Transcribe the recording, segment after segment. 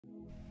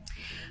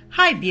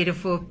Hi,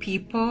 beautiful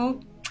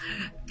people.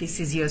 This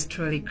is yours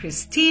truly,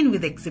 Christine,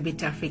 with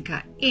Exhibit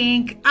Africa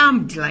Inc.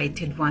 I'm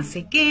delighted once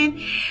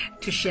again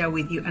to share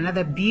with you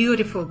another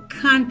beautiful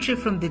country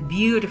from the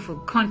beautiful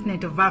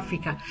continent of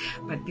Africa.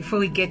 But before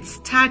we get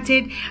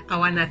started, I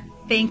want to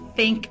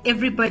thank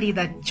everybody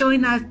that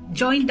joined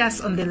us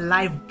on the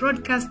live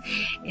broadcast.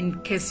 In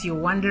case you're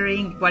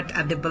wondering what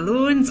are the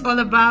balloons all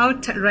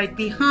about right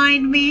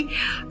behind me,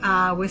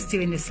 we're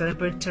still in a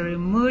celebratory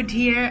mood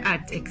here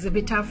at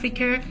Exhibit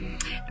Africa.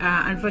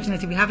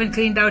 Unfortunately, we haven't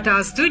cleaned out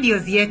our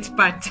studios yet,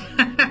 but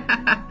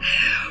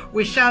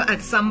we shall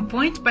at some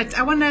point. But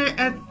I want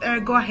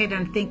to go ahead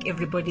and thank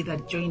everybody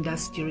that joined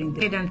us during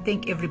the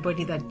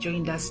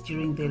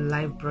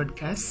live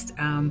broadcast.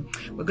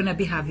 We're going to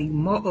be having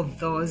more of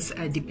those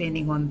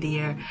depending on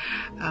their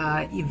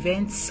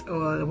events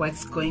or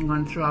what's going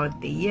on throughout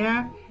the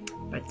year.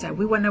 But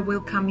we want to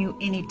welcome you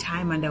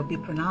anytime, and I'll be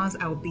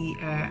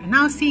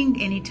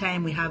announcing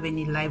anytime we have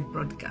any live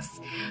broadcasts.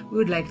 We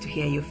would like to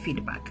hear your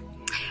feedback.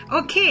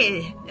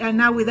 Okay,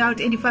 now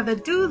without any further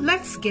ado,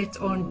 let's get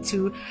on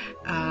to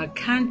a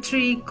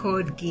country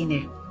called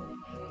Guinea.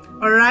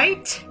 All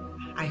right,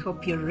 I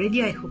hope you're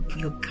ready. I hope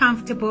you're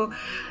comfortable.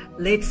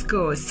 Let's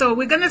go. So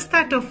we're going to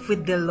start off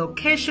with the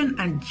location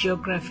and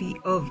geography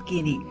of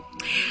Guinea.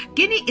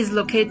 Guinea is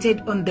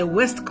located on the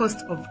west coast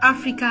of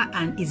Africa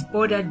and is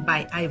bordered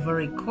by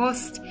Ivory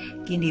Coast,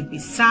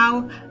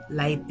 Guinea-Bissau,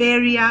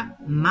 Liberia,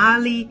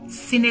 Mali,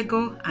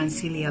 Senegal, and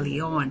Sierra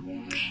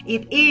Leone.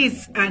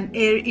 Its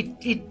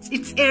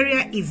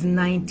area is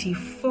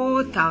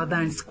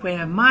 94,000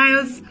 square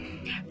miles.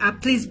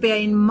 Please bear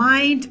in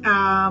mind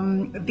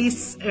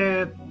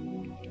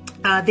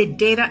the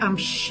data I'm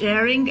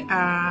sharing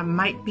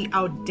might be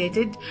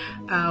outdated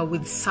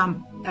with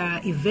some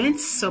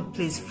events, so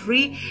please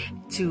free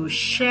to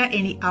share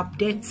any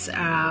updates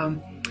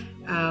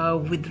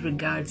with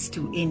regards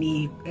to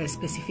any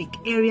specific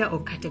area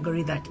or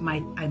category that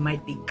I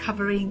might be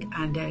covering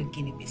under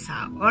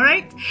Guinea-Bissau. All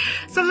right,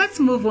 so let's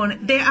move on.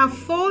 There are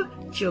 4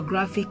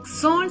 geographic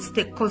zones.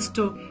 The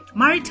coastal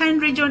maritime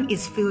region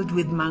is filled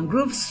with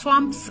mangrove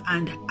swamps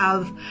and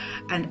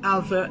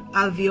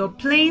alluvial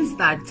plains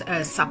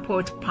that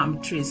support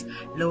palm trees.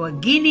 Lower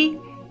Guinea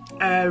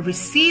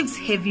receives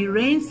heavy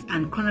rains,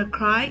 and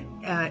Conakry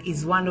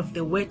is one of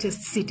the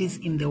wettest cities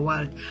in the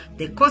world.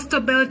 The coastal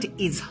belt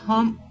is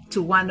home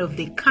to one of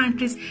the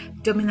country's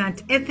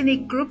dominant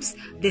ethnic groups,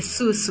 the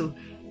Susu,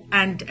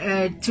 and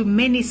to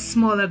many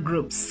smaller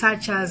groups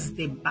such as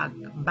the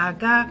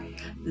Baga,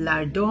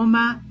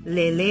 Lardoma,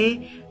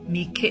 Lele,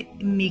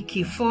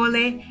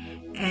 Mikifole,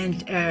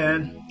 and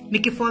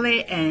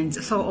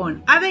so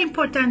on. Other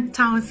important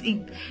towns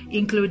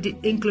include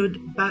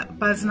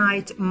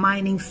Baznite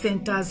mining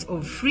centers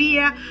of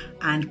Freya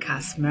and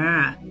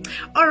Casmera.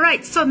 All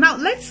right, so now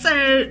let's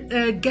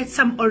get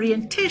some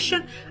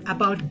orientation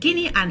about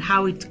Guinea and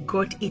how it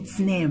got its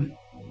name.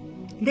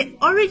 The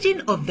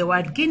origin of the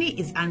word Guinea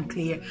is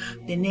unclear.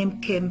 The name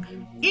came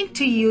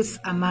into use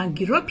among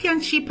European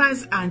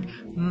shippers and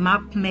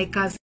map makers